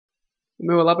O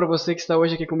meu olá para você que está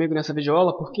hoje aqui comigo nessa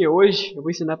videoaula, porque hoje eu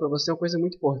vou ensinar para você uma coisa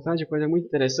muito importante, uma coisa muito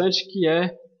interessante, que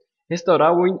é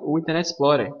restaurar o Internet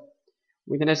Explorer.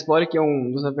 O Internet Explorer, que é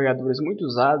um dos navegadores muito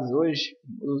usados hoje,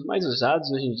 um dos mais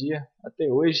usados hoje em dia,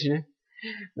 até hoje, né?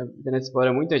 O Internet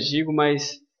Explorer é muito antigo,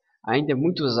 mas ainda é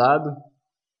muito usado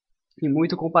e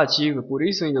muito compatível, por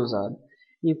isso ainda é usado.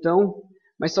 Então,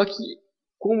 mas só que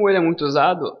como ele é muito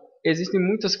usado, existem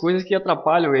muitas coisas que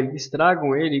atrapalham ele, que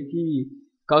estragam ele, que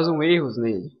causam erros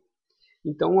nele.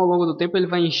 Então, ao longo do tempo, ele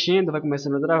vai enchendo, vai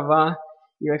começando a travar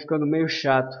e vai ficando meio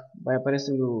chato. Vai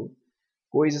aparecendo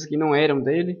coisas que não eram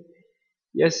dele.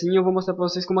 E assim eu vou mostrar para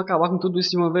vocês como acabar com tudo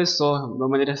isso de uma vez só, de uma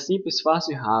maneira simples,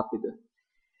 fácil e rápida.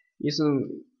 Isso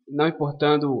não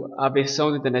importando a versão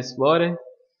do Internet Explorer,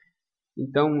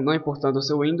 então não importando o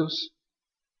seu Windows.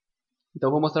 Então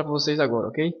eu vou mostrar para vocês agora,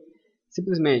 ok?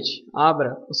 Simplesmente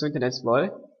abra o seu Internet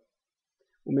Explorer.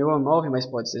 O meu é o 9, mas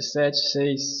pode ser 7,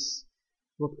 6,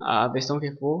 a versão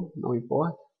que for, não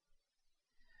importa.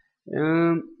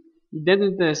 E dentro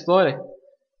do Internet Explorer,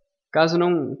 caso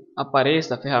não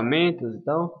apareça ferramentas e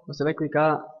tal, você vai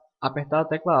apertar a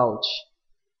tecla Alt.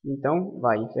 Então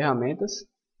vai em ferramentas,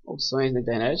 opções da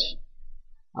internet,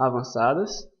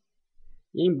 avançadas,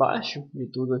 e embaixo de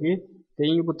tudo aqui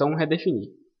tem o botão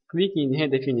redefinir. Clique em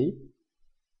redefinir.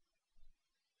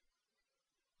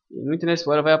 E no Internet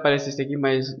Explorer vai aparecer isso aqui,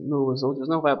 mas nos outros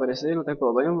não vai aparecer, não tem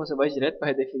problema, você vai direto para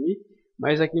redefinir.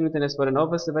 Mas aqui no Internet Explorer 9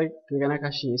 você vai clicar na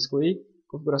caixinha excluir,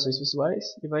 configurações pessoais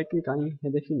e vai clicar em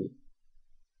redefinir.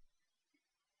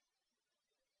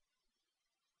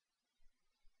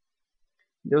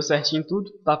 Deu certinho tudo,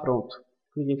 está pronto.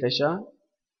 Clique em fechar,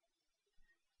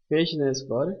 feche no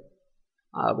Explorer,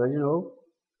 abra de novo.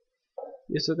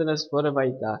 E o seu Internet Explorer vai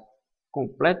estar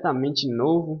completamente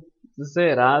novo,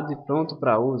 zerado e pronto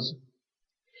para uso.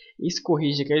 Isso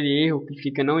corrige aquele erro que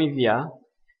fica não enviar.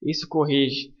 Isso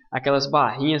corrige aquelas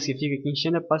barrinhas que fica aqui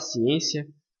enchendo a paciência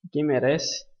de quem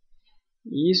merece.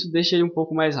 E isso deixa ele um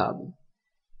pouco mais rápido.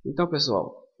 Então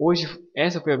pessoal, hoje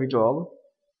essa foi a videoaula.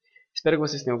 Espero que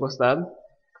vocês tenham gostado.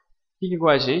 Fique com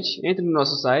a gente, entre no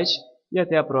nosso site e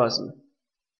até a próxima.